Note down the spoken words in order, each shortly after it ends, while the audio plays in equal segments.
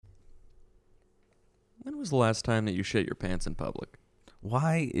When was the last time that you shit your pants in public?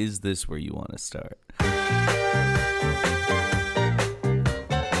 Why is this where you want to start?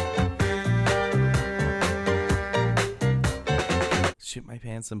 Shit my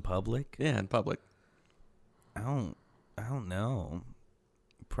pants in public? Yeah, in public. I don't know.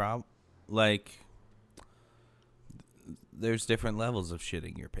 There's different levels of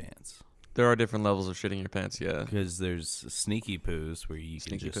shitting your pants. There are different levels of shitting your pants, yeah. Because there's sneaky poos where you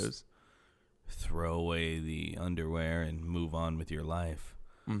can just throw away the underwear and move on with your life.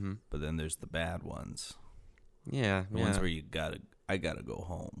 Mm-hmm. But then there's the bad ones. Yeah, the ones where I gotta go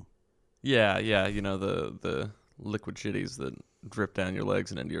home. Yeah, you know, the liquid shitties that drip down your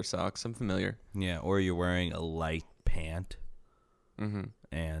legs and into your socks. I'm familiar. Yeah, or you're wearing a light pant. Mm-hmm.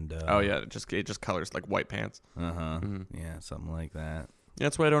 And it just colors like white pants. Mm-hmm. Yeah, something like that. Yeah,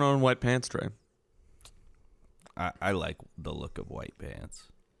 that's why I don't own white pants, Trey. I like the look of white pants.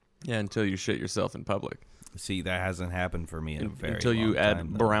 Yeah, until you shit yourself in public. See, that hasn't happened for me in a very until you long add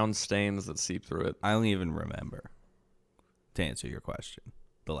time, brown stains that seep through it. I don't even remember, to answer your question,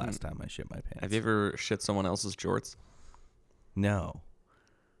 the last time I shit my pants. Have you ever shit someone else's jorts? No.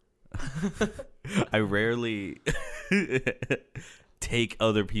 I rarely take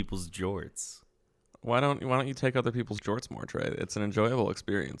other people's jorts. Why don't you take other people's jorts more, Trey? It's an enjoyable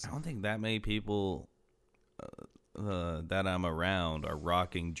experience. I don't think that many people that I'm around are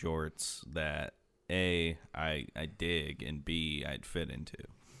rocking jorts that A, I dig, and B, I'd fit into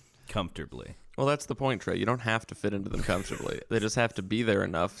comfortably. Well, that's the point, Trey. You don't have to fit into them comfortably. They just have to be there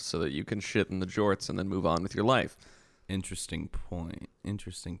enough so that you can shit in the jorts and then move on with your life. Interesting point.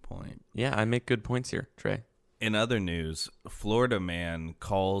 Yeah, I make good points here, Trey. In other news, Florida man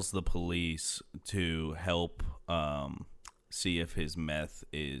calls the police to help see if his meth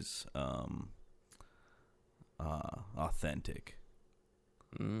is authentic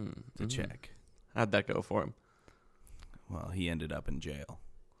to check. How'd that go for him? Well, he ended up in jail.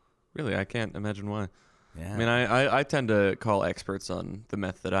 Really? I can't imagine why. Yeah. I mean, I tend to call experts on the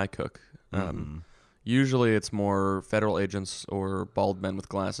meth that I cook. Usually it's more federal agents or bald men with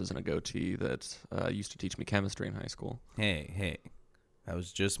glasses and a goatee that used to teach me chemistry in high school. Hey. That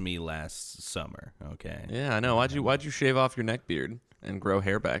was just me last summer, okay? Yeah, I know. Why'd you shave off your neck beard and grow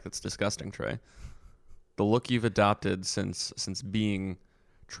hair back? That's disgusting, Trey. The look you've adopted since being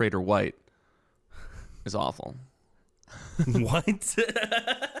Trader White is awful. What?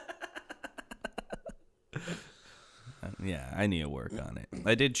 Yeah, I need to work on it.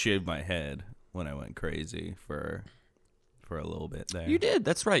 I did shave my head when I went crazy for a little bit there. You did.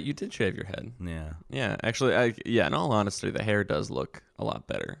 That's right. You did shave your head. Yeah. Yeah. Actually, in all honesty, the hair does look a lot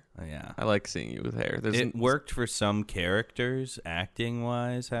better. Yeah. I like seeing you with hair. It worked for some characters,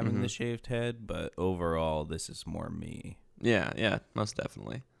 acting-wise, having the shaved head, but overall, this is more me. Yeah, most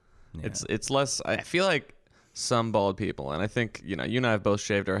definitely. Yeah. It's less. I feel like some bald people, and I think you and I have both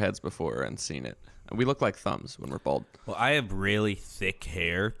shaved our heads before and seen it. We look like thumbs when we're bald. Well, I have really thick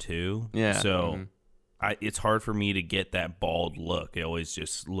hair too. Yeah. So it's hard for me to get that bald look. It always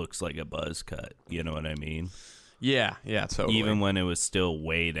just looks like a buzz cut. You know what I mean? Yeah, totally. Even when it was still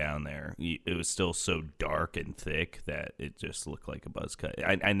way down there, it was still so dark and thick that it just looked like a buzz cut.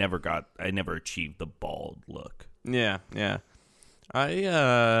 I never achieved the bald look. Yeah.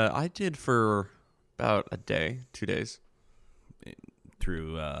 I did for about a day, 2 days.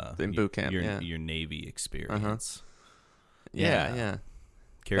 Through in boot camp, your Navy experience. Yeah.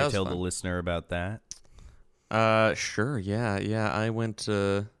 Care to tell the listener about that? Sure. Yeah.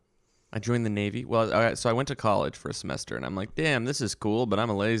 I joined the Navy. Well, all right, so I went to college for a semester, and I'm like, damn, this is cool, but I'm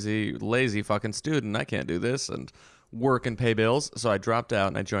a lazy fucking student. I can't do this and work and pay bills. So I dropped out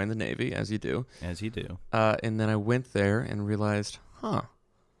and I joined the Navy, as you do. As you do. And then I went there and realized,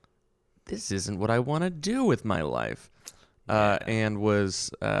 this isn't what I want to do with my life. And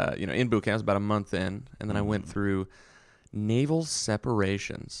was, in boot camp, I was about a month in, and then I went through naval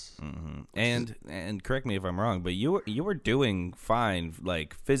separations. Mm-hmm. And correct me if I'm wrong, but you were doing fine,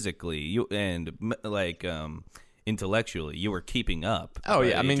 like physically, intellectually, you were keeping up. Oh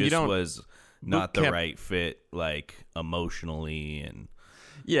yeah, I mean, it you don't was not the right fit, like emotionally and.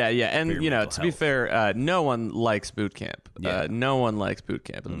 Yeah, and to be fair, no one likes boot camp. No one likes boot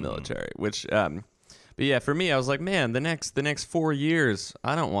camp in the military, which. But yeah, for me, I was like, man, the next 4 years,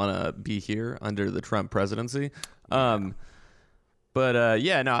 I don't want to be here under the Trump presidency. I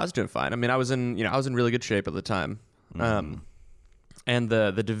was doing fine. I mean, I was in really good shape at the time. And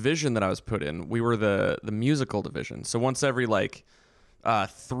the division that I was put in, we were the musical division. So once every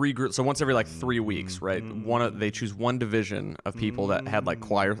 3 groups. So once every like 3 weeks, right? They choose one division of people that had like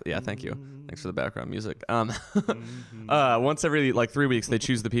choir. Yeah, thank you. Thanks for the background music. Once every like 3 weeks, they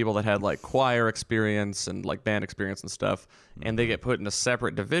choose the people that had like choir experience and like band experience and stuff, and they get put in a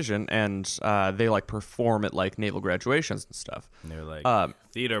separate division, and they like perform at like naval graduations and stuff. And they're like,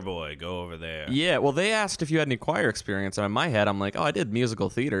 theater boy, go over there. Yeah, well, they asked if you had any choir experience, and in my head, I'm like, oh, I did musical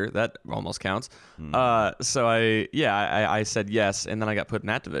theater. That almost counts. So I said yes, and then I got put in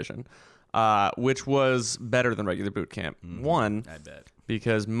that division, which was better than regular boot camp. One, I bet.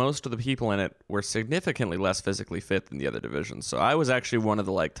 Because most of the people in it were significantly less physically fit than the other divisions. So I was actually one of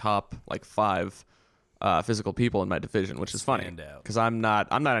the like top like 5 physical people in my division, which is funny because I'm not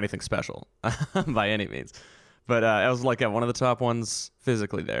anything special by any means. But I was like one of the top ones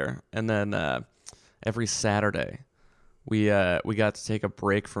physically there. And then every Saturday we got to take a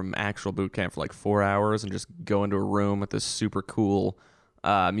break from actual boot camp for like 4 hours and just go into a room with this super cool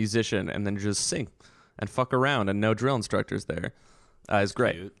musician and then just sing and fuck around, and no drill instructors there. It's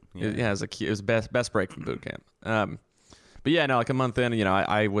great. It was best break from boot camp. But yeah, no, like a month in,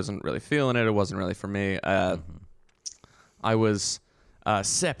 I wasn't really feeling it. It wasn't really for me. I was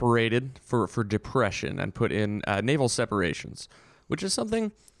separated for depression and put in naval separations, which is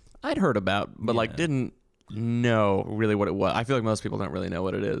something I'd heard about, but like didn't know really what it was. I feel like most people don't really know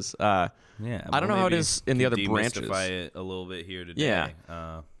what it is. I don't know how it is in the other branches. Demystify it a little bit here today.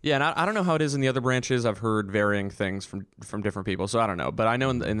 And I don't know how it is in the other branches. I've heard varying things from different people, so I don't know. But I know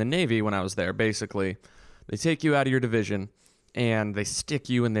in the Navy, when I was there, basically, they take you out of your division, and they stick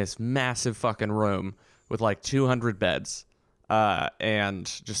you in this massive fucking room with like 200 beds, and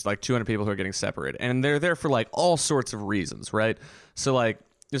just like 200 people who are getting separated. And they're there for like all sorts of reasons, right? So like,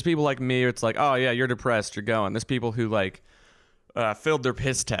 there's people like me, it's like, oh yeah, you're depressed, you're going. There's people who like failed their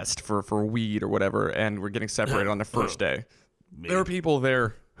piss test for weed or whatever, and were getting separated on the first day. There are people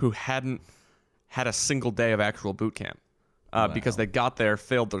there who hadn't had a single day of actual boot camp because they got there,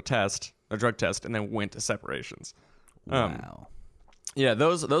 failed their drug test, and then went to separations. Wow. Yeah,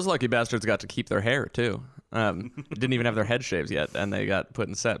 those lucky bastards got to keep their hair too. Didn't even have their head shaves yet, and they got put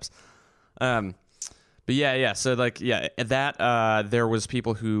in seps. But yeah. So like, there was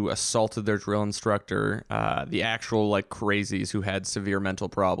people who assaulted their drill instructor, the actual like crazies who had severe mental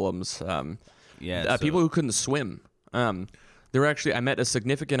problems. People who couldn't swim. There were actually, I met a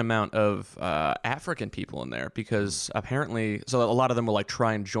significant amount of African people in there because apparently, so a lot of them will like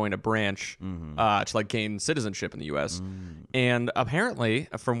try and join a branch to like gain citizenship in the U.S. And apparently,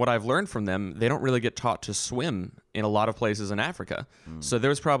 from what I've learned from them, they don't really get taught to swim in a lot of places in Africa. So there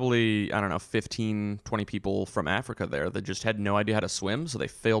was probably, I don't know, 15, 20 people from Africa there that just had no idea how to swim, so they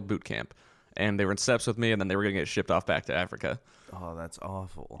failed boot camp. And they were in steps with me, and then they were going to get shipped off back to Africa. Oh, that's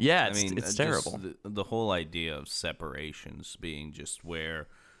awful. Yeah, it's terrible. The whole idea of separations being just where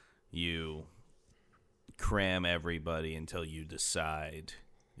you cram everybody until you decide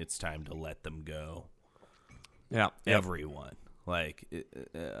it's time to let them go. Yeah. Everyone. Like,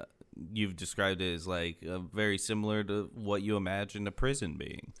 you've described it as like very similar to what you imagine a prison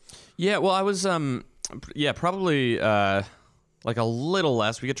being. Yeah, well, I was, probably like a little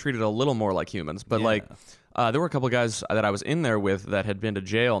less. We get treated a little more like humans, but like... there were a couple of guys that I was in there with that had been to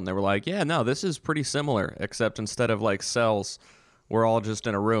jail, and they were like, yeah, no, this is pretty similar, except instead of like cells, we're all just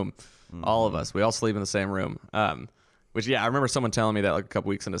in a room. All of us. We all sleep in the same room. Which, I remember someone telling me that like a couple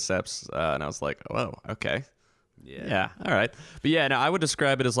weeks into SEPs, and I was like, oh, okay. Yeah, all right. But yeah, no, I would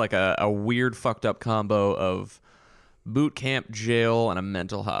describe it as like a weird, fucked up combo of boot camp, jail, and a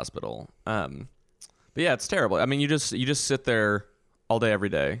mental hospital. But yeah, it's terrible. I mean, you just sit there all day, every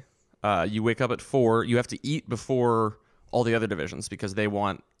day. You wake up at 4. You have to eat before all the other divisions because they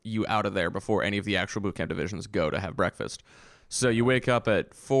want you out of there before any of the actual boot camp divisions go to have breakfast. So you wake up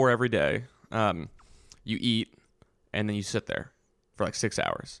at 4 every day. You eat, and then you sit there for like 6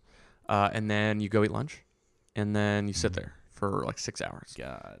 hours. And then you go eat lunch, and then you sit there for like 6 hours.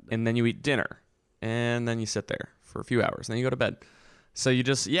 God. And then you eat dinner, and then you sit there for a few hours, and then you go to bed. So you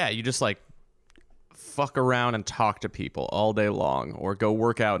just like fuck around and talk to people all day long, or go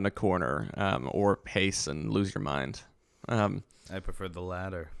work out in a corner, or pace and lose your mind. I prefer the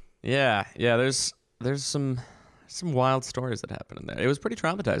latter. Yeah. There's some wild stories that happened in there. It was pretty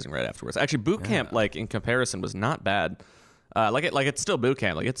traumatizing right afterwards. Actually, boot camp, like in comparison, was not bad. It's still boot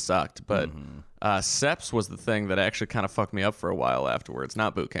camp. Like it sucked, but SEPs was the thing that actually kind of fucked me up for a while afterwards.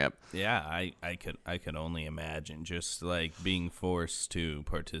 Not boot camp. Yeah, I could only imagine just like being forced to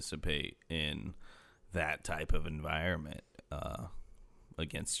participate in that type of environment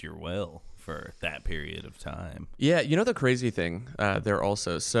against your will for that period of time. Yeah, the crazy thing there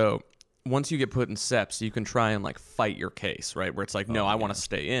also. So once you get put in SEPs, you can try and like fight your case, right? Where it's like, no, I want to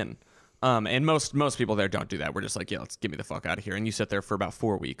stay in. And most people there don't do that. We're just like, yeah, let's get me the fuck out of here. And you sit there for about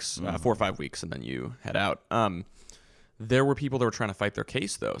 4 weeks, 4 or 5 weeks, and then you head out. There were people that were trying to fight their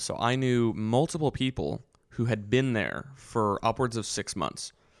case, though. So I knew multiple people who had been there for upwards of 6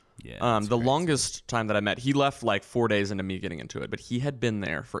 months. Yeah. The longest time that I met, he left like 4 days into me getting into it, but he had been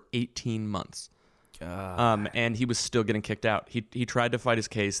there for 18 months. And he was still getting kicked out. He tried to fight his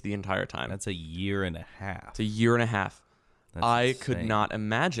case the entire time. That's a year and a half. It's a year and a half. I insane. could not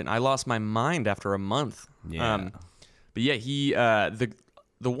imagine. I lost my mind after a month. Yeah. But yeah, he the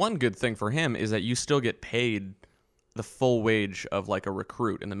one good thing for him is that you still get paid the full wage of like a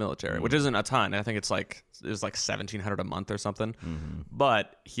recruit in the military, which isn't a ton. I think it was like $1,700 a month or something.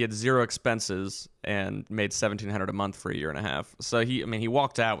 But he had zero expenses and made $1,700 a month for a year and a half. So he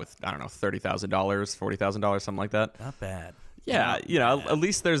walked out with, I don't know, $30,000, $40,000, something like that. Not bad. Yeah, at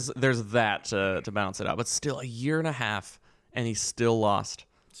least there's that to balance it out. But still, a year and a half, and he still lost.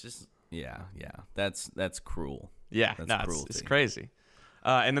 It's just that's cruel. Yeah, it's crazy.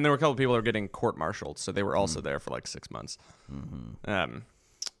 And then there were a couple of people that were getting court-martialed, so they were also there for like 6 months.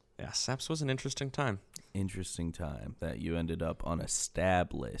 SEPs was an interesting time. Interesting time that you ended up on a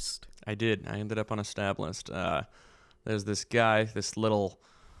stab list. I did. I ended up on a stab list. There's this guy, this little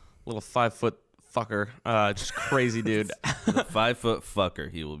 5-foot fucker, just crazy dude. The 5-foot fucker,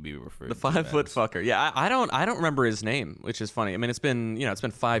 he will be referred to. The 5-foot fucker. Yeah, I don't remember his name, which is funny. I mean, it's been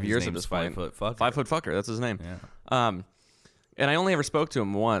 5 years at this point. 5-foot fucker. 5-foot fucker. That's his name. Yeah. And I only ever spoke to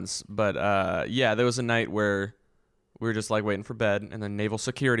him once, but there was a night where we were just like waiting for bed, and then naval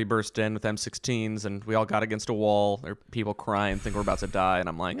security burst in with M16s, and we all got against a wall. There were people crying, think we're about to die, and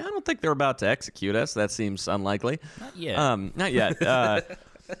I'm like, I don't think they're about to execute us. That seems unlikely. Not yet. Not yet.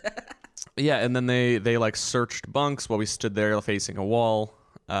 Yeah, and then they like searched bunks while we stood there facing a wall,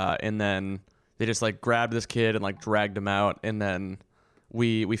 and then they just like grabbed this kid and like dragged him out, and then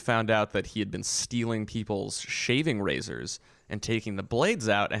we found out that he had been stealing people's shaving razors and taking the blades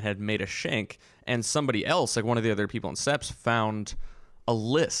out and had made a shank, and somebody else, like one of the other people in SEPs, found a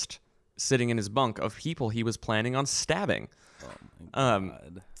list sitting in his bunk of people he was planning on stabbing. Oh my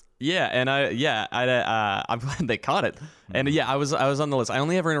God. Yeah, and I'm glad they caught it. And yeah, I was on the list. I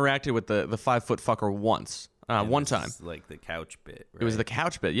only ever interacted with the 5-foot fucker once. One time. Like the couch bit, right? It was the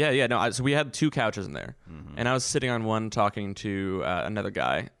couch bit. Yeah. No, so we had 2 couches in there. And I was sitting on one talking to another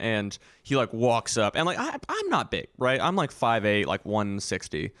guy. And he like walks up. And like, I'm not big, right? I'm like 5'8", like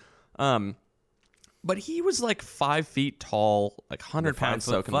 160. But he was like 5 feet tall, like 100 pounds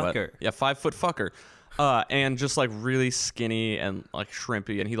soaking wet. Yeah, 5-foot fucker. And just like really skinny and like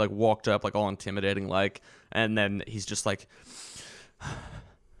shrimpy. And he like walked up like all intimidating like. And then he's just like,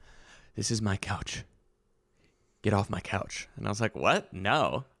 this is my couch. Get off my couch. And I was like, what?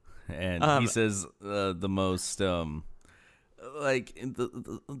 No. And he says the most, like,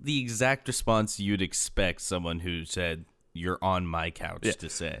 the exact response you'd expect someone who said, you're on my couch to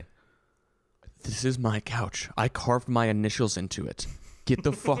say. This is my couch. I carved my initials into it. Get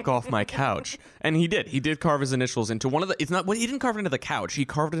the fuck off my couch. And he did. He did carve his initials into one of the... It's not... He didn't carve it into the couch. He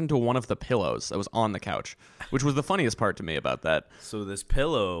carved it into one of the pillows that was on the couch, which was the funniest part to me about that. So this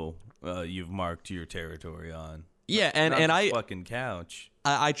pillow you've marked your territory on. Yeah, and I fucking couch.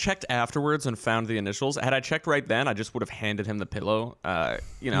 I checked afterwards and found the initials. Had I checked right then, I just would have handed him the pillow.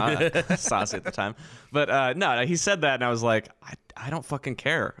 Saucy at the time. But no, he said that, and I was like, I don't fucking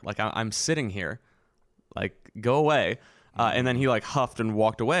care. Like I'm sitting here, like go away. And then he like huffed and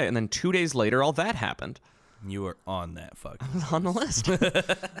walked away. And then 2 days later, all that happened. You were on that fucking. I was on the list.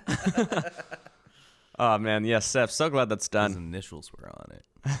 Oh man, yes, Seth. So glad that's done. His initials were on it.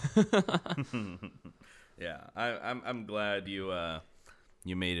 Yeah, I'm glad you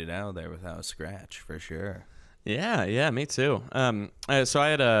made it out of there without a scratch for sure. Yeah, me too. So I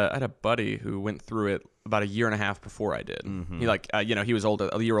had a buddy who went through it about a year and a half before I did. He like he was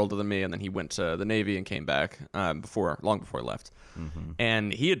a year older than me, and then he went to the Navy and came back long before he left.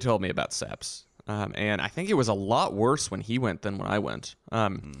 And he had told me about SEPs, and I think it was a lot worse when he went than when I went.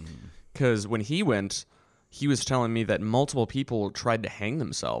 Because when he went, he was telling me that multiple people tried to hang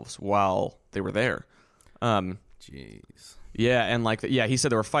themselves while they were there. Jeez. Yeah, and he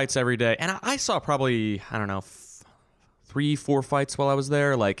said there were fights every day, and I saw probably 3-4 fights while I was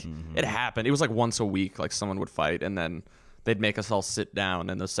there. Like it happened. It was like once a week. Like someone would fight, and then they'd make us all sit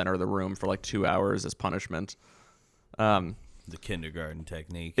down in the center of the room for like 2 hours as punishment. The kindergarten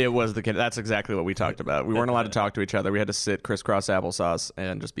technique. It was that's exactly what we talked about. We weren't allowed to talk to each other. We had to sit crisscross applesauce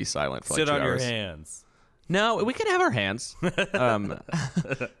and just be silent for like 2 hours. Sit on your hands. No, we could have our hands,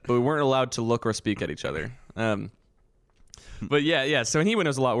 but we weren't allowed to look or speak at each other. But yeah. So in He-Man it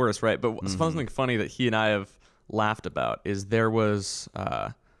was a lot worse, right? But something funny that he and I have laughed about is there was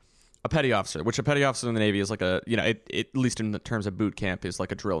a petty officer, which a petty officer in the Navy is like a, at least in the terms of boot camp, is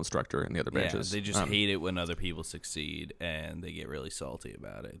like a drill instructor in the other branches. Yeah, they just hate it when other people succeed, and they get really salty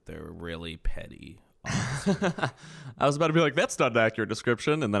about it. They're really petty. I was about to be like, that's not an accurate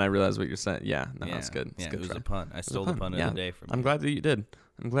description, and then I realized what you're saying. Yeah, no, that's good. Yeah, good it was try. a pun. I stole the pun of the day from you. I'm glad that you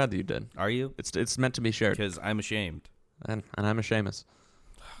did. Are you? It's meant to be shared. Because I'm ashamed. And I'm a Seamus.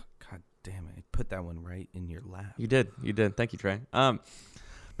 God damn it. I put that one right in your lap. You did. Thank you, Trey.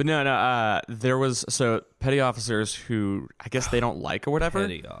 But no, there was, petty officers who, I guess they don't like or whatever.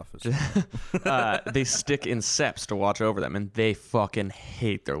 Petty officers. They stick in SEPs to watch over them, and they fucking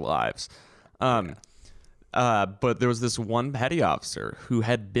hate their lives. But there was this one petty officer who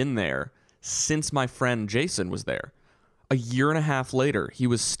had been there since my friend Jason was there. A year and a half later, he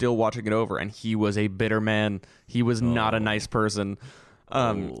was still watching it over, and he was a bitter man. He was not a nice person.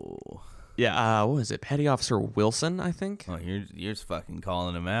 Yeah, what was it? Petty Officer Wilson, I think. Oh, you're just fucking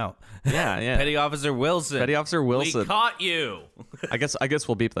calling him out. Yeah. Petty Officer Wilson. Petty Officer Wilson. We caught you. I guess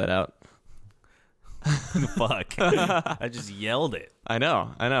we'll beep that out. Fuck. I just yelled it. I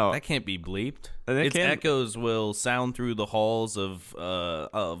know. That can't be bleeped. Its echoes will sound through the halls of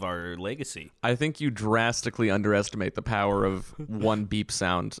our legacy. I think you drastically underestimate the power of one beep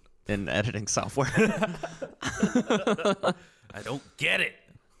sound in editing software. I don't get it.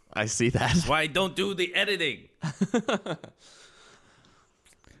 I see that. That's why I don't do the editing.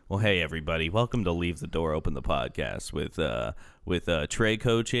 Well, hey everybody, welcome to Leave the Door Open, the podcast with Trey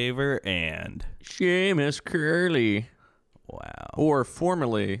Kochevar and Seamus Curley. Wow. Or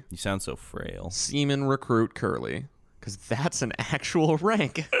formerly, you sound so frail. Seaman Recruit Curley, because that's an actual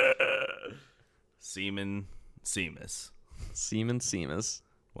rank. Seamus. Seaman Seamus.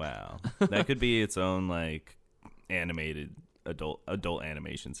 Wow, that could be its own like animated adult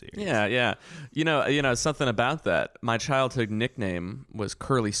animation series. Yeah. You know something about that. My childhood nickname was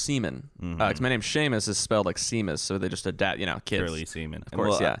Curly Seaman. Because my name Seamus is spelled like Seamus, so they just adapt. Kids. Curly Seaman, of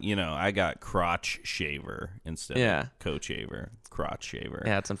course. Well, yeah. I got crotch shaver instead of Kochevar. Crotch shaver.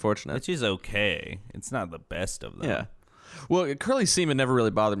 Yeah, it's unfortunate. Which is okay. It's not the best of them. Yeah. Well, Curly Seaman never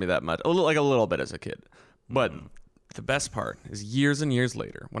really bothered me that much. A little bit as a kid, but the best part is years and years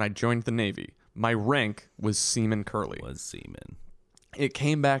later when I joined the Navy. My rank was Seaman Curley. It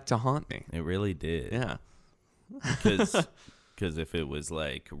came back to haunt me. It really did. Yeah. Because if it was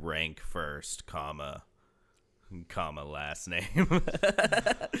like rank first, comma last name.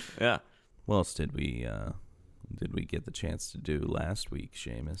 Yeah. What else did we get the chance to do last week,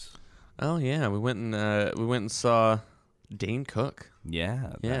 Seamus? Oh yeah, we went and saw Dane Cook.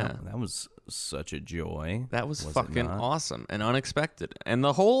 Yeah. That was such a joy. That was fucking awesome and unexpected. And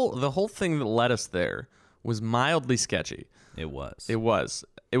the whole thing that led us there was mildly sketchy. It was. It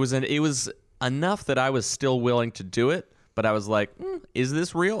was enough that I was still willing to do it, but I was like, is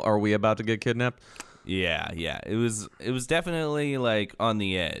this real? Are we about to get kidnapped? Yeah. It was definitely like on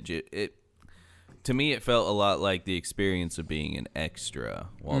the edge. It to me it felt a lot like the experience of being an extra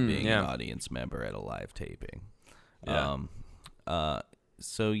while being an audience member at a live taping. Yeah.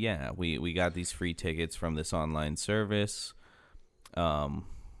 So yeah, we got these free tickets from this online service.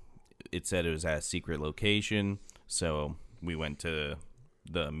 It said it was at a secret location, so we went to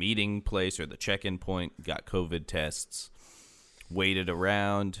the meeting place or the check-in point, got COVID tests, waited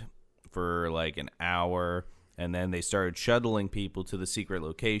around for like an hour, and then they started shuttling people to the secret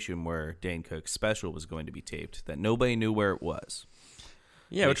location where Dane Cook's special was going to be taped that nobody knew where it was.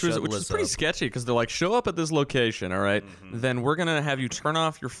 Yeah, which is pretty sketchy because they're like, show up at this location, all right? Then we're going to have you turn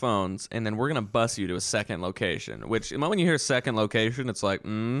off your phones, and then we're going to bus you to a second location, which when you hear second location, it's like,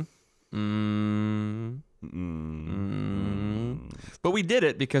 But we did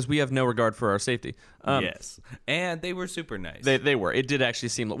it because we have no regard for our safety. Yes. And they were super nice. They were. It did actually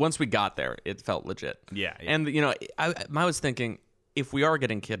seem, once we got there, it felt legit. Yeah. And, I was thinking, if we are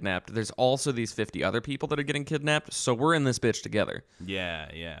getting kidnapped, there's also these 50 other people that are getting kidnapped, so we're in this bitch together.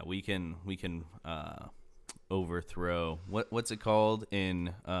 Yeah. We can overthrow what's it called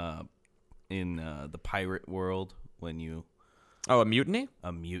in the pirate world when you a mutiny?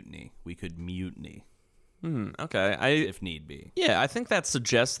 A mutiny. We could mutiny. Okay. If need be. Yeah, I think that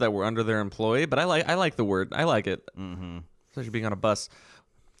suggests that we're under their employ, but I like the word. I like it. Especially being on a bus.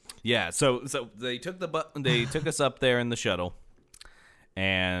 Yeah, so they took took us up there in the shuttle.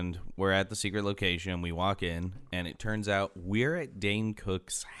 And we're at the secret location. We walk in, and it turns out we're at Dane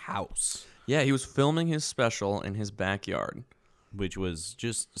Cook's house. Yeah, he was filming his special in his backyard. Which was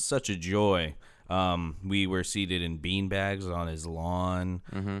just such a joy. We were seated in beanbags on his lawn.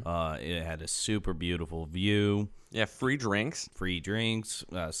 Mm-hmm. It had a super beautiful view. Yeah, free drinks.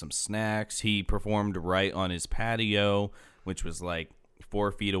 Some snacks. He performed right on his patio, which was like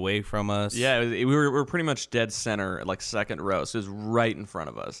 4 feet away from us. Yeah, we were pretty much dead center, like second row, so it was right in front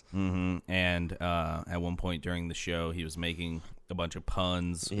of us. Mm-hmm. And at one point during the show, he was making a bunch of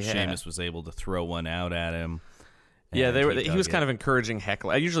puns. Yeah. Seamus was able to throw one out at him. Yeah, he was kind of encouraging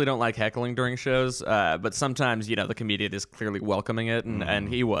heckling. I usually don't like heckling during shows, but sometimes, the comedian is clearly welcoming it, and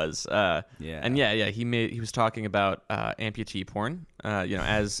he was. He was talking about amputee porn,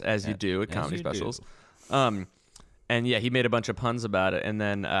 as you do at comedy specials. And yeah, he made a bunch of puns about it, and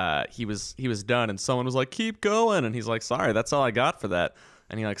then he was done, and someone was like, "Keep going," and he's like, "Sorry, that's all I got for that,"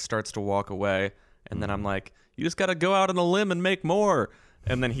 and he like starts to walk away, and then I'm like, "You just got to go out on a limb and make more."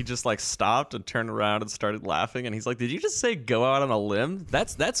 And then he just like stopped and turned around and started laughing. And he's like, "Did you just say go out on a limb?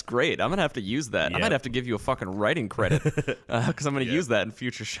 That's great. I'm gonna have to use that. Yep. I might have to give you a fucking writing credit because I'm gonna use that in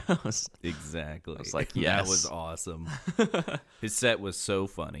future shows." Exactly. I was like, yes. That was awesome. His set was so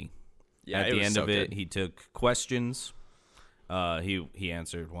funny. Yeah, at the end of it, good. he took questions. He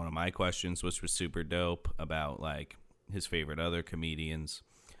answered one of my questions, which was super dope, about like his favorite other comedians.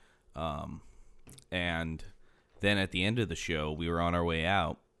 And then at the end of the show, we were on our way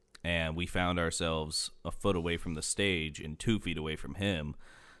out, and we found ourselves a foot away from the stage and 2 feet away from him.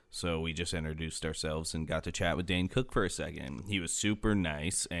 So we just introduced ourselves and got to chat with Dane Cook for a second. He was super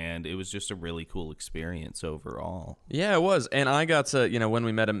nice, and it was just a really cool experience overall. Yeah, it was. And I got to, when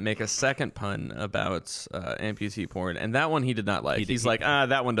we met him, make a second pun about amputee porn. And that one he did not like. He's like,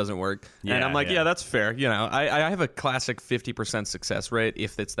 that one doesn't work. Yeah, and I'm like, yeah, that's fair. I have a classic 50% success rate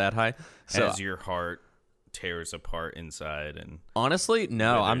if it's that high. So, as your heart tears apart inside, and honestly,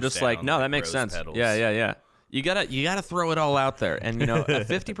 no, I'm just like, no, that makes sense. Petals. Yeah. You gotta throw it all out there, and a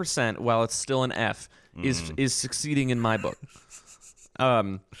 50%, while it's still an F, is succeeding in my book.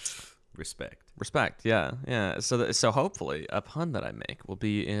 Respect, yeah. So hopefully a pun that I make will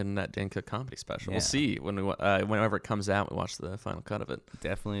be in that Dane Cook comedy special. Yeah. We'll see whenever it comes out. We watch the final cut of it.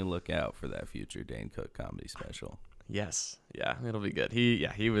 Definitely look out for that future Dane Cook comedy special. Yes, yeah, it'll be good.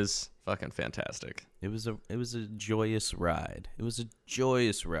 He was fucking fantastic. It was a joyous ride. It was a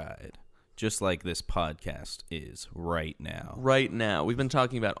joyous ride. Just like this podcast is right now. Right now. We've been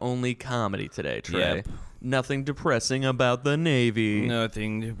talking about only comedy today, Trey. Yep. Nothing depressing about the Navy.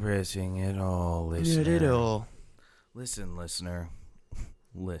 Nothing depressing at all, listener. Not at all. Listen, listener.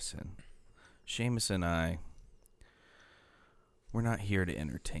 Listen. Seamus and I, we're not here to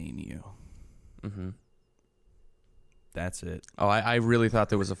entertain you. Mm-hmm. That's it. Oh, I really thought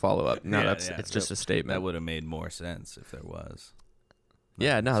there was a follow-up. No, Yeah, it's just a statement. That would have made more sense if there was.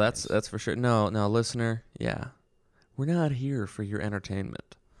 Yeah, no, that's for sure. No, listener, yeah. We're not here for your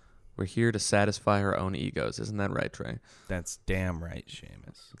entertainment. We're here to satisfy our own egos. Isn't that right, Trey? That's damn right,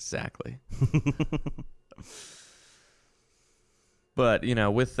 Seamus. Exactly. But,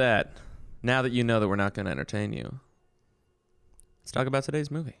 with that, now that you know that we're not going to entertain you, let's talk about today's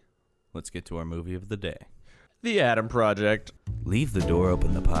movie. Let's get to our movie of the day. The Adam Project. Leave the Door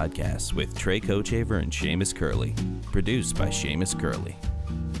Open, the podcast with Trey Kochevar and Seamus Curley. Produced by Seamus Curley.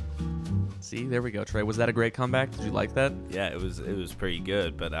 See, there we go, Trey. Was that a great comeback? Did you like that? Yeah, it was pretty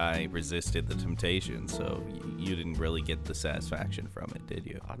good, but I resisted the temptation, so you didn't really get the satisfaction from it, did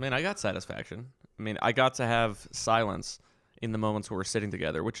you? I mean, I got satisfaction. I mean, I got to have silence in the moments where we're sitting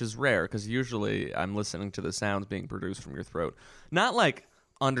together, which is rare, because usually I'm listening to the sounds being produced from your throat. Not like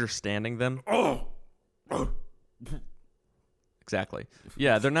understanding them. Exactly.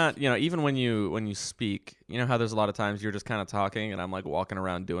 Yeah, they're not, even when you speak, how there's a lot of times you're just kind of talking and I'm like walking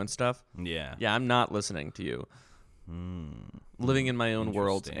around doing stuff. Yeah. Yeah, I'm not listening to you. Living in my own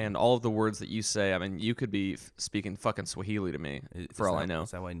world, and all of the words that you say, I mean, you could be speaking fucking Swahili to me for all I know.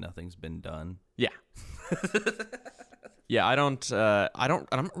 Is that why nothing's been done? Yeah. Yeah, I'm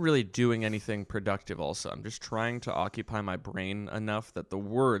not really doing anything productive also. I'm just trying to occupy my brain enough that the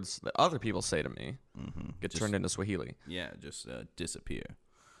words that other people say to me get turned into Swahili. Yeah, just disappear.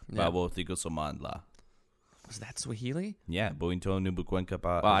 Yeah. Was that Swahili? Yeah. Wow,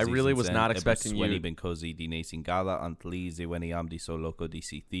 I really was not expecting you.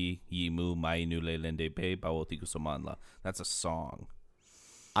 That's a song.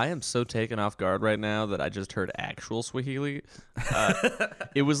 I am so taken off guard right now that I just heard actual Swahili.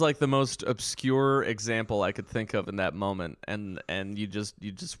 It was like the most obscure example I could think of in that moment, and you just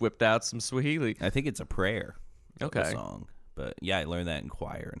whipped out some Swahili. I think it's a prayer. Okay. A song, but yeah, I learned that in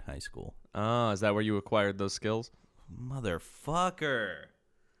choir in high school. Oh, is that where you acquired those skills? Motherfucker!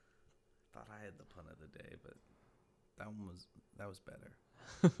 Thought I had the pun of the day, but that was better.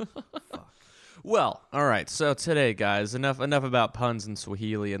 Fuck. Well, all right. So today, guys, enough about puns and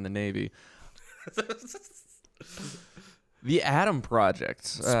Swahili in the Navy. The Adam Project.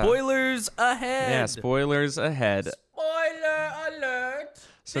 Spoilers ahead. Yeah, spoilers ahead. Spoiler alert.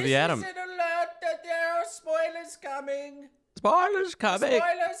 So the Adam. This is an alert that there are spoilers coming. Spoilers coming.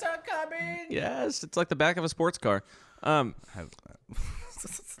 Spoilers are coming. Yes, it's like the back of a sports car.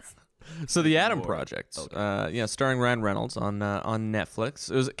 So the Adam Project, starring Ryan Reynolds on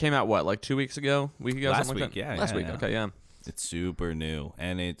Netflix. It came out like 2 weeks ago, week ago, Last something week, like that? yeah. Last week, okay, yeah. It's super new,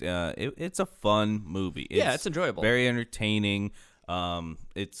 and it's a fun movie. It's enjoyable, very entertaining.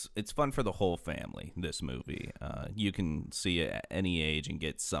 It's fun for the whole family. This movie, you can see it at any age and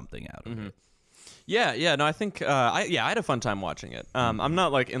get something out of it. Yeah, no, I think I had a fun time watching it. I'm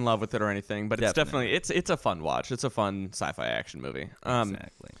not like in love with it or anything, but it's definitely it's a fun watch. It's a fun sci-fi action movie.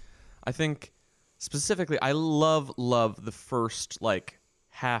 Exactly. I think specifically, I love the first like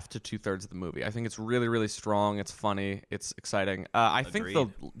half to 2/3 of the movie. I think it's really, really strong. It's funny. It's exciting. I think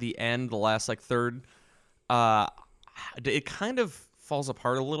the end, the last like third, it kind of falls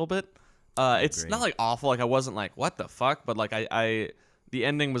apart a little bit. It's not like awful. Like I wasn't like what the fuck, but like the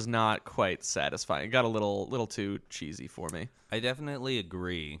ending was not quite satisfying. It got a little too cheesy for me. I definitely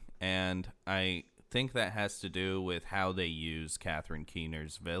agree, and I think that has to do with how they use Catherine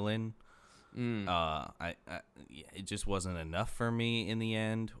Keener's villain. It just wasn't enough for me in the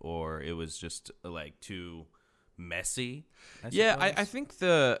end, or it was just like too messy. I think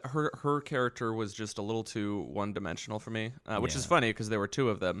her character was just a little too one-dimensional for me, which is funny because there were two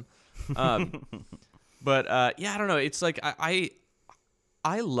of them. But I don't know. It's like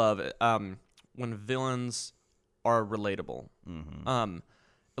I love it when villains are relatable.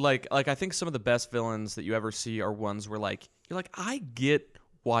 Like I think some of the best villains that you ever see are ones where like you're like, I get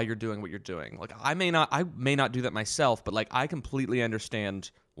why you're doing what you're doing. Like I may not do that myself, but like I completely understand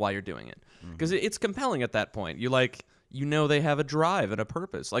why you're doing it because it's compelling at that point. You like they have a drive and a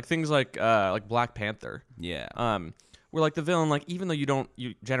purpose. Like things like Black Panther. Yeah. Where like the villain, like even though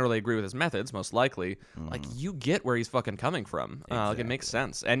you generally agree with his methods, most likely, like you get where he's fucking coming from. Exactly. Like it makes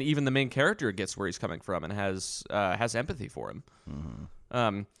sense, and even the main character gets where he's coming from and has empathy for him.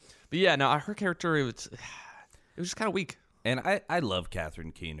 But yeah, no, her character it was just kind of weak. And I love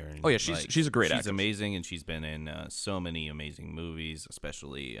Catherine Keener. Oh yeah, she's a great actress. She's amazing, and she's been in so many amazing movies,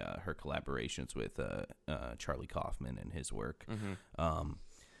 especially her collaborations with Charlie Kaufman and his work.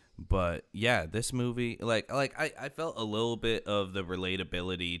 But yeah, this movie, I felt a little bit of the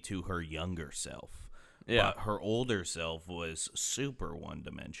relatability to her younger self. Yeah, but her older self was super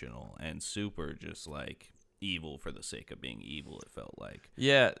one-dimensional and super just like evil for the sake of being evil. It felt like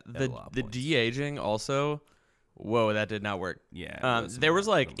the de-aging also. Whoa, that did not work. Yeah, there was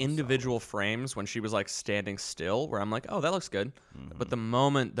like individual frames when she was like standing still where I'm like, oh, that looks good. But the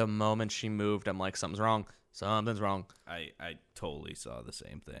moment she moved, I'm like, something's wrong. Something's wrong. I totally saw the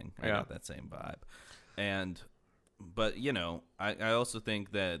same thing. I got that same vibe. But I also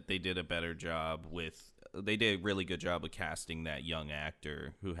think that they did a better job they did a really good job of casting that young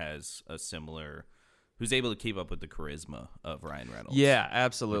actor who's able to keep up with the charisma of Ryan Reynolds. Yeah,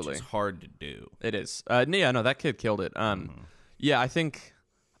 absolutely. Which is hard to do. It is. That kid killed it. Yeah, I think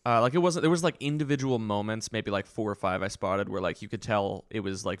there was like individual moments, maybe like 4 or 5 I spotted where like you could tell it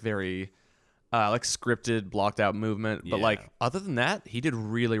was like very like scripted, blocked out movement. But like other than that, he did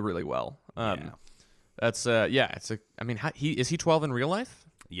really, really well. That's is he 12 in real life?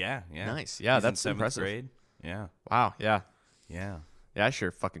 Yeah. Nice. Yeah, he's that's in 7th impressive. grade. Yeah. Wow. Yeah. Yeah. Yeah, I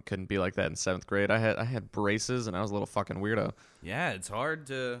sure fucking couldn't be like that in 7th grade. I had braces and I was a little fucking weirdo. Yeah, it's hard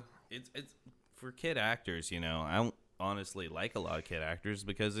to it's for kid actors, I don't honestly like a lot of kid actors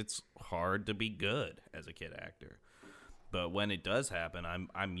because it's hard to be good as a kid actor. But when it does happen,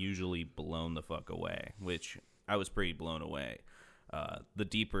 I'm usually blown the fuck away, which I was pretty blown away. The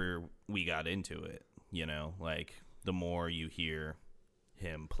deeper we got into it, like the more you hear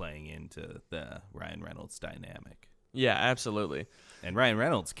him playing into the Ryan Reynolds dynamic. Yeah, absolutely. And Ryan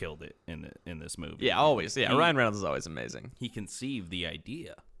Reynolds killed it in this movie. Yeah, always. Yeah, Ryan Reynolds is always amazing. He conceived the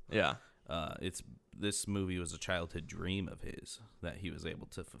idea. Yeah. This movie was a childhood dream of his that he was able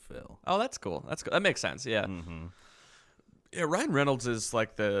to fulfill. Oh, that's cool. That makes sense. Yeah. Yeah, Ryan Reynolds is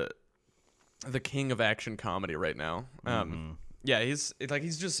like the king of action comedy right now. Yeah, he's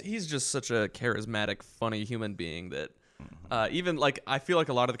just such a charismatic, funny human being that even like I feel like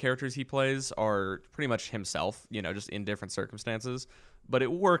a lot of the characters he plays are pretty much himself, just in different circumstances. But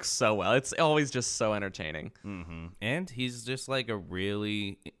it works so well. It's always just so entertaining. And he's just like a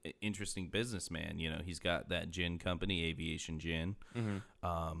really interesting businessman. He's got that gin company, Aviation Gin.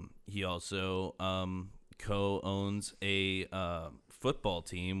 He also co-owns a football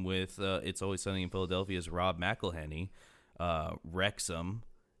team with It's Always Sunny in Philadelphia's Rob McElhenney, Wrexham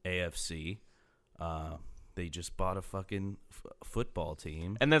AFC. They just bought a fucking football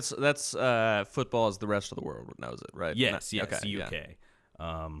team, and that's football as the rest of the world knows it, right? Yes, okay, UK.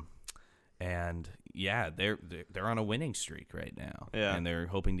 Yeah. And yeah, they're on a winning streak right now, and they're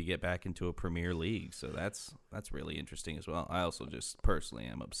hoping to get back into a Premier League. So that's really interesting as well. I also just personally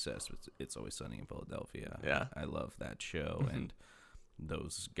am obsessed with It's Always Sunny in Philadelphia. Yeah, I love that show and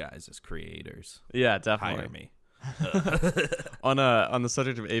those guys as creators. Yeah, definitely. Hire me. On the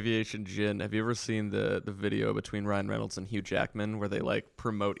subject of aviation gin, have you ever seen the video between Ryan Reynolds and Hugh Jackman where they like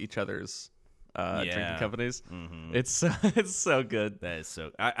promote each other's drinking companies? Mm-hmm. It's so good. That is so.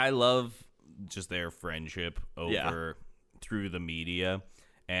 I love just their friendship over through the media.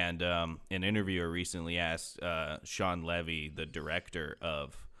 And an interviewer recently asked Shawn Levy, the director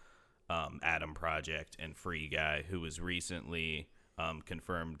of Adam Project and Free Guy, who was recently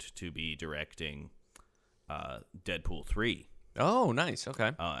confirmed to be directing Deadpool 3. Oh, nice.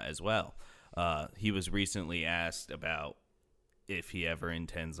 Okay. As well. He was recently asked about if he ever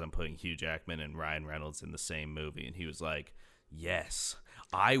intends on putting Hugh Jackman and Ryan Reynolds in the same movie, and he was like, yes,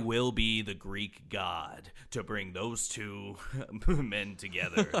 I will be the Greek god to bring those two men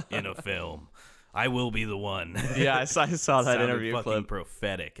together in a film. I will be the one. Yeah, I saw that interview fucking clip.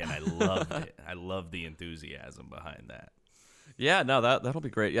 Prophetic, and I loved it. I loved the enthusiasm behind that. Yeah, no, that'll be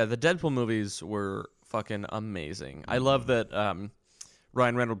great. Yeah, the Deadpool movies were fucking amazing. I love that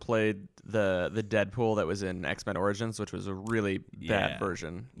Ryan Reynolds played the Deadpool that was in X-Men Origins, which was a really bad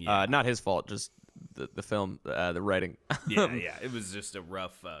version. Yeah. Not his fault, just the film, the writing. yeah, it was just a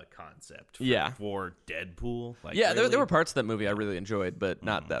rough concept for Deadpool. Like, yeah, really? there were parts of that movie I really enjoyed, but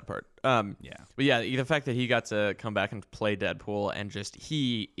not that part. But yeah, the fact that he got to come back and play Deadpool and just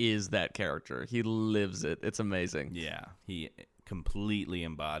he is that character. He lives it. It's amazing. Yeah, he completely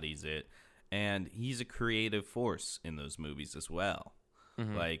embodies it. And he's a creative force in those movies as well.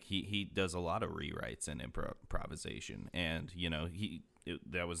 Mm-hmm. Like, he does a lot of rewrites and improvisation. And, you know,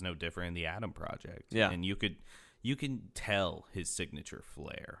 that was no different in the Adam Project. Yeah. And you can tell his signature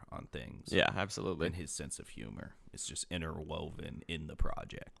flair on things. Yeah, absolutely. And his sense of humor is just interwoven in the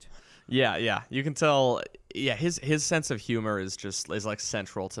project. Yeah. You can tell, his sense of humor is like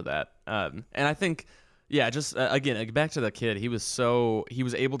central to that. And I think... Yeah, just again, back to the kid. He was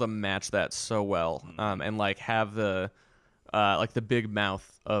able to match that so well, and like have the big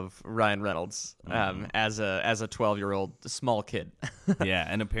mouth of Ryan Reynolds as a 12-year-old small kid. Yeah,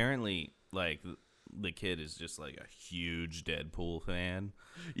 and apparently like the kid is just like a huge Deadpool fan.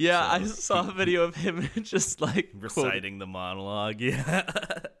 Yeah, so I saw a video of him just like reciting the monologue. Yeah,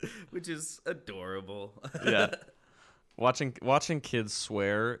 which is adorable. Yeah, watching kids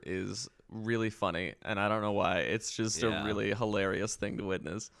swear is really funny, and I don't know why. It's just a really hilarious thing to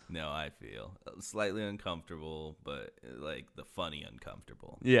witness. No, I feel slightly uncomfortable, but like the funny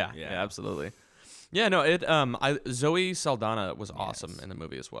uncomfortable. Yeah, absolutely. Yeah, no, Zoe Saldana was awesome in the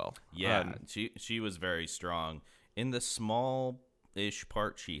movie as well. Yeah, she was very strong in the small-ish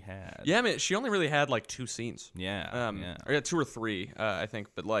part she had. Yeah, I mean, she only really had like 2 scenes. Yeah, or 2 or 3, I think.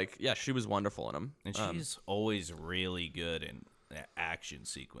 But like, yeah, she was wonderful in them. And she's always really good in action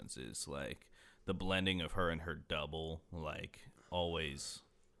sequences. Like the blending of her and her double, like, always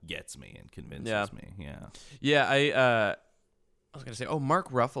gets me and convinces me. Yeah. I was gonna say,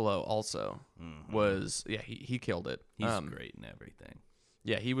 Mark Ruffalo also was. Yeah, he killed it. He's great in everything.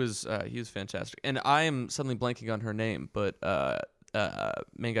 Yeah, he was fantastic. And I am suddenly blanking on her name, but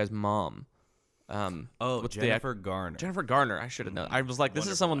main guy's mom. Jennifer Garner. Jennifer Garner. I should have known. I was like, this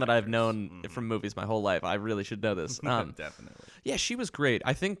is someone that I've known from movies my whole life. I really should know this. Definitely. Yeah, she was great.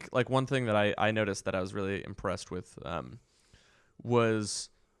 I think like one thing that I noticed that I was really impressed with was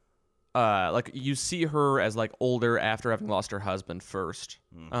like you see her as like older after having lost her husband first,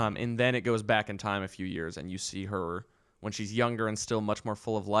 and then it goes back in time a few years, and you see her when she's younger and still much more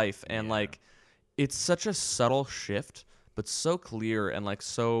full of life, and like it's such a subtle shift, but so clear and like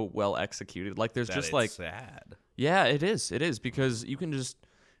so well executed. Like there's just like sad. Yeah, it is because you can just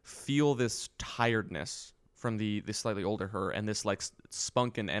feel this tiredness from the slightly older her and this like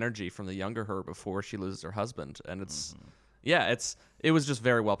spunk and energy from the younger her before she loses her husband, and it's it was just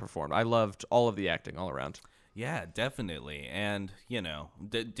very well performed. I loved all of the acting all around. Yeah, definitely. And you know,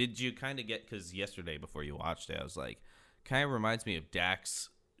 did you kind of get, because yesterday before you watched it, I was like, kind of reminds me of Dax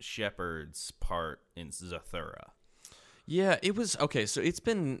Shepard's part in Zathura. Yeah, it was okay. So it's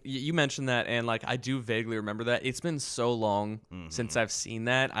been, you mentioned that, and like I do vaguely remember that. It's been so long since I've seen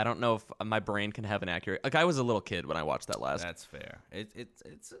that. I don't know if my brain can have an accurate. Like I was a little kid when I watched that last. That's fair. It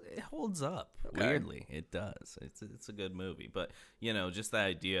holds up. Okay. Weirdly, it does. It's a good movie, but just the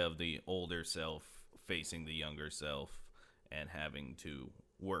idea of the older self facing the younger self and having to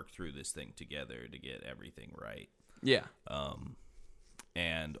work through this thing together to get everything right. Yeah.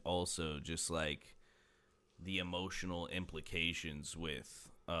 And also just like the emotional implications with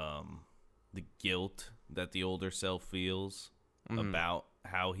the guilt that the older self feels about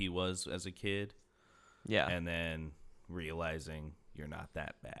how he was as a kid. Yeah. And then realizing you're not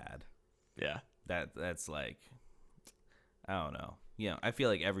that bad. Yeah. That's like, I don't know. I feel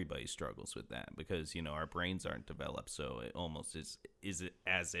like everybody struggles with that because, our brains aren't developed. So it almost is it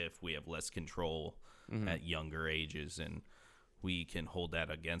as if we have less control at younger ages, and we can hold that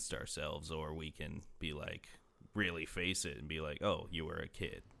against ourselves, or we can be like, really face it and be like, oh, you were a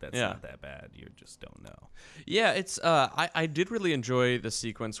kid. That's not that bad. You just don't know. Yeah, it's I did really enjoy the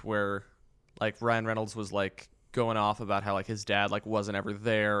sequence where like Ryan Reynolds was like going off about how like his dad like wasn't ever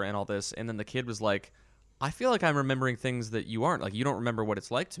there and all this, and then the kid was like, I feel like I'm remembering things that you aren't. Like you don't remember what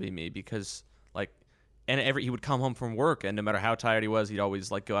it's like to be me, because like, and he would come home from work, and no matter how tired he was, he'd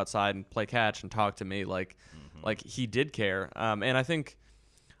always like go outside and play catch and talk to me, like he did care. And I think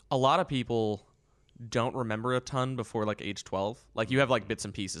a lot of people don't remember a ton before like age 12. Like you have like bits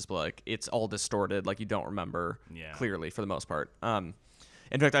and pieces, but like it's all distorted. Like you don't remember clearly for the most part.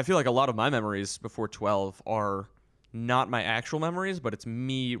 In fact, I feel like a lot of my memories before 12 are not my actual memories, but it's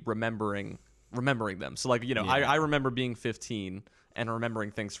me remembering them. So like, I remember being 15 and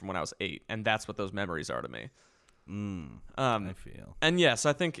remembering things from when I was 8, and that's what those memories are to me. I feel. And yes,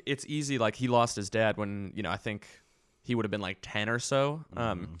 I think it's easy. Like he lost his dad when, I think he would have been like 10 or so.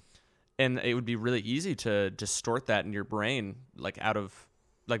 And it would be really easy to distort that in your brain, like out of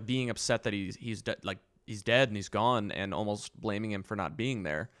like being upset that he's dead and he's gone, and almost blaming him for not being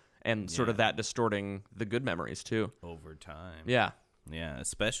there, and sort of that distorting the good memories too over time. Yeah,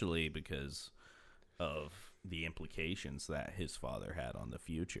 especially because of the implications that his father had on the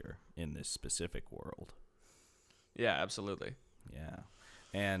future in this specific world. Yeah, absolutely. Yeah,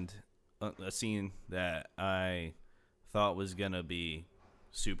 and a scene that I thought was gonna be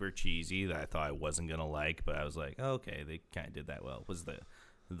super cheesy, that I thought I wasn't gonna like, but I was like, oh, okay, they kind of did that well, was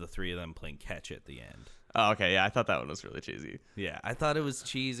the three of them playing catch at the end. Oh, okay, yeah, I thought that one was really cheesy. Yeah, I thought it was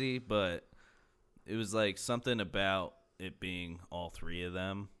cheesy, but it was like something about it being all three of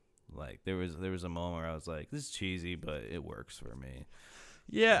them. Like there was a moment where I was like, this is cheesy, but it works for me.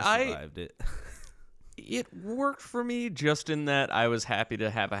 Yeah, I survived it. It worked for me just in that I was happy to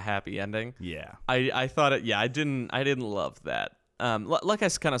have a happy ending. Yeah, I thought it. Yeah, I didn't love that. Like I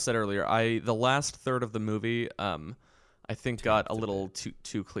kind of said earlier, the last third of the movie, I think got a little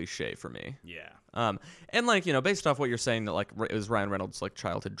too cliche for me. Yeah. And like, based off what you're saying, that like it was Ryan Reynolds' like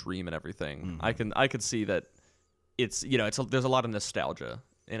childhood dream and everything, I could see that it's there's a lot of nostalgia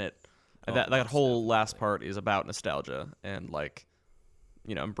in it. That whole last part is about nostalgia and like,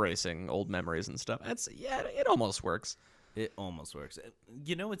 embracing old memories and stuff. It almost works. It almost works.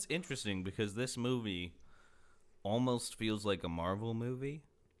 It's interesting because this movie almost feels like a Marvel movie.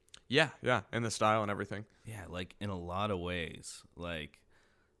 Yeah, and the style and everything. Yeah, like in a lot of ways, like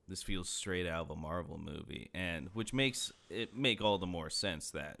this feels straight out of a Marvel movie, and which makes it make all the more sense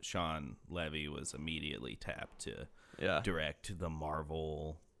that Shawn Levy was immediately tapped to direct the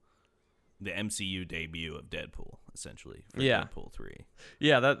MCU debut of Deadpool, essentially, for Deadpool 3.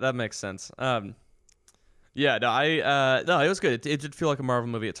 Yeah, that makes sense. No, it was good. It did feel like a Marvel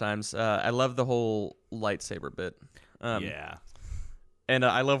movie at times. I love the whole lightsaber bit. And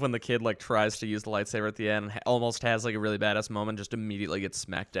I love when the kid like tries to use the lightsaber at the end and almost has like a really badass moment, just immediately gets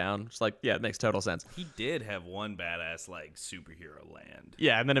smacked down. It's like, yeah, it makes total sense. He did have one badass like superhero land.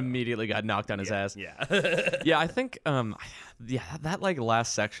 Yeah, and then immediately got knocked on his ass. Yeah. Yeah, I think that like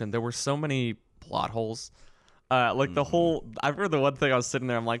last section, there were so many plot holes. Like the whole, I remember the one thing I was sitting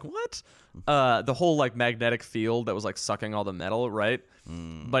there, I'm like, what? The whole like magnetic field that was like sucking all the metal, right?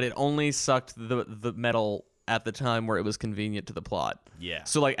 But it only sucked the metal at the time where it was convenient to the plot. Yeah.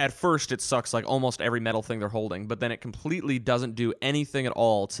 So like at first it sucks like almost every metal thing they're holding, but then it completely doesn't do anything at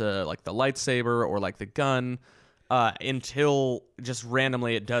all to like the lightsaber or like the gun until just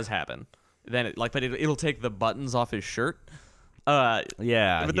randomly it does happen. Then it'll take the buttons off his shirt. But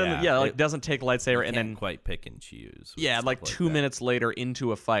then it doesn't take lightsaber and then quite pick and choose. Yeah, like 2 minutes later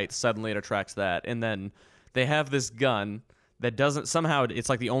into a fight, suddenly it attracts that, and then they have this gun that doesn't somehow. It's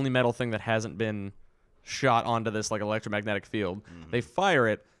like the only metal thing that hasn't been shot onto this like electromagnetic field. They fire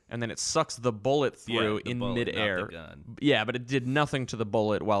it, and then it sucks the bullet through in midair. Yeah, but it did nothing to the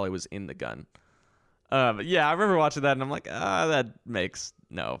bullet while it was in the gun. Yeah, I remember watching that, and I'm like, that makes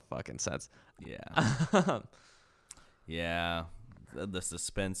no fucking sense. Yeah. Yeah. The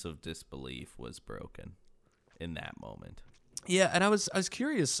suspense of disbelief was broken in that moment. Yeah, and I was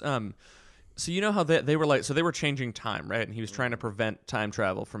curious. So you know how they were like, so they were changing time, right? And he was trying to prevent time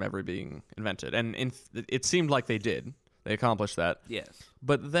travel from ever being invented, and it seemed like they did. They accomplished that. Yes.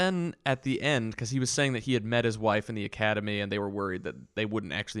 But then at the end, because he was saying that he had met his wife in the academy, and they were worried that they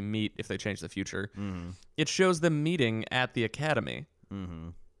wouldn't actually meet if they changed the future. Mm-hmm. It shows them meeting at the academy. Mm-hmm.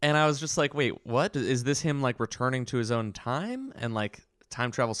 And I was just like, wait, what? Is this him like returning to his own time and like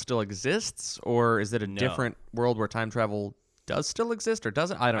time travel still exists? Or is it a different world where time travel does still exist or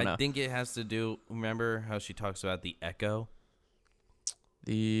doesn't? I don't know. I think it has to do, remember how she talks about the echo?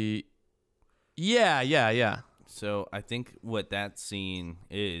 Yeah. So I think what that scene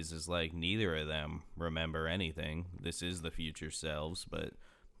is like neither of them remember anything. This is the future selves, but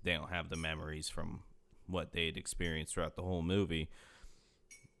they don't have the memories from what they'd experienced throughout the whole movie.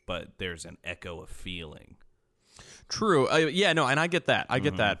 But there's an echo of feeling. True. Yeah, no, and I get that. I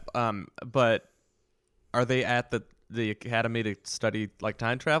get that. But are they at the academy to study like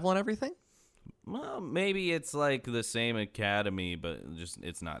time travel and everything? Well, maybe it's like the same academy, but just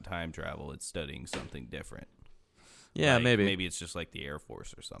it's not time travel. It's studying something different. Yeah, like, maybe. Maybe it's just like the Air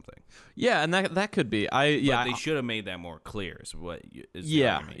Force or something. Yeah, and that could be. But they should have made that more clear. Is what?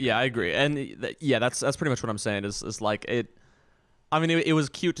 Yeah, I agree. And that's pretty much what I'm saying. Is like it. I mean, it was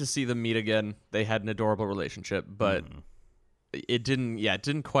cute to see them meet again. They had an adorable relationship, but it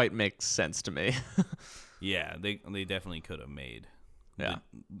didn't quite make sense to me. Yeah, they definitely could have made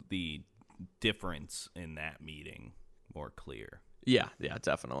the difference in that meeting more clear. Yeah,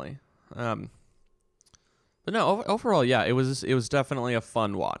 definitely. But no, overall, yeah, it was definitely a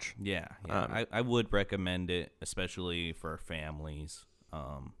fun watch. Yeah. I would recommend it, especially for families.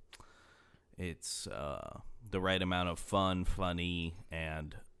 It's the right amount of fun, funny,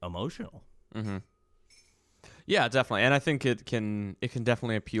 and emotional. Mm-hmm. Yeah, definitely, and I think it can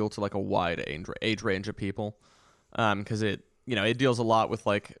definitely appeal to like a wide age range of people, because it deals a lot with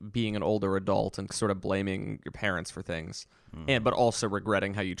like being an older adult and sort of blaming your parents for things, but also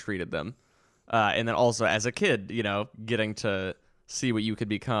regretting how you treated them, and then also as a kid, getting to see what you could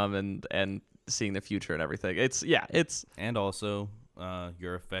become and seeing the future and everything. It's and also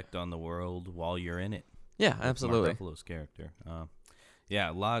your effect on the world while you're in it. Yeah, absolutely. Mark Ruffalo's character.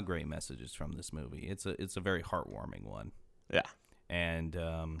 Yeah, a lot of great messages from this movie. It's a very heartwarming one. Yeah. And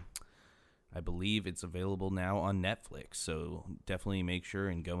I believe it's available now on Netflix, so definitely make sure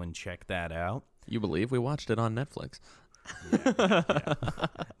and go and check that out. You believe we watched it on Netflix? Yeah.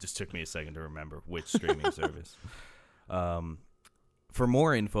 Just took me a second to remember which streaming service. For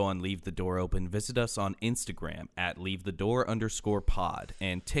more info on Leave the Door Open, visit us on Instagram at @LeaveTheDoor_pod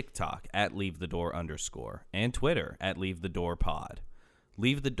and TikTok at @LeaveTheDoor_ and Twitter at @LeaveTheDoorPod.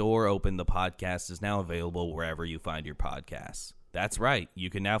 Leave the Door Open, the podcast, is now available wherever you find your podcasts. That's right. You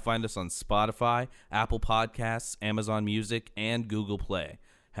can now find us on Spotify, Apple Podcasts, Amazon Music, and Google Play.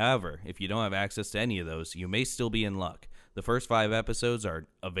 However, if you don't have access to any of those, you may still be in luck. The first 5 episodes are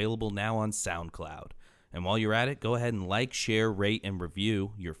available now on SoundCloud. And while you're at it, go ahead and like, share, rate, and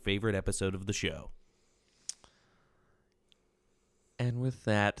review your favorite episode of the show. And with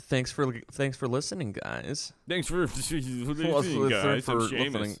that, thanks for listening, guys. Thanks for listening, guys. I'm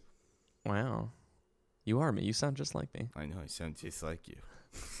Seamus. Wow. You are me. You sound just like me. I know. I sound just like you.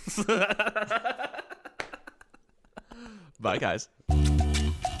 Bye, guys.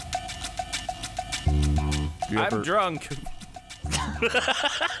 I'm drunk.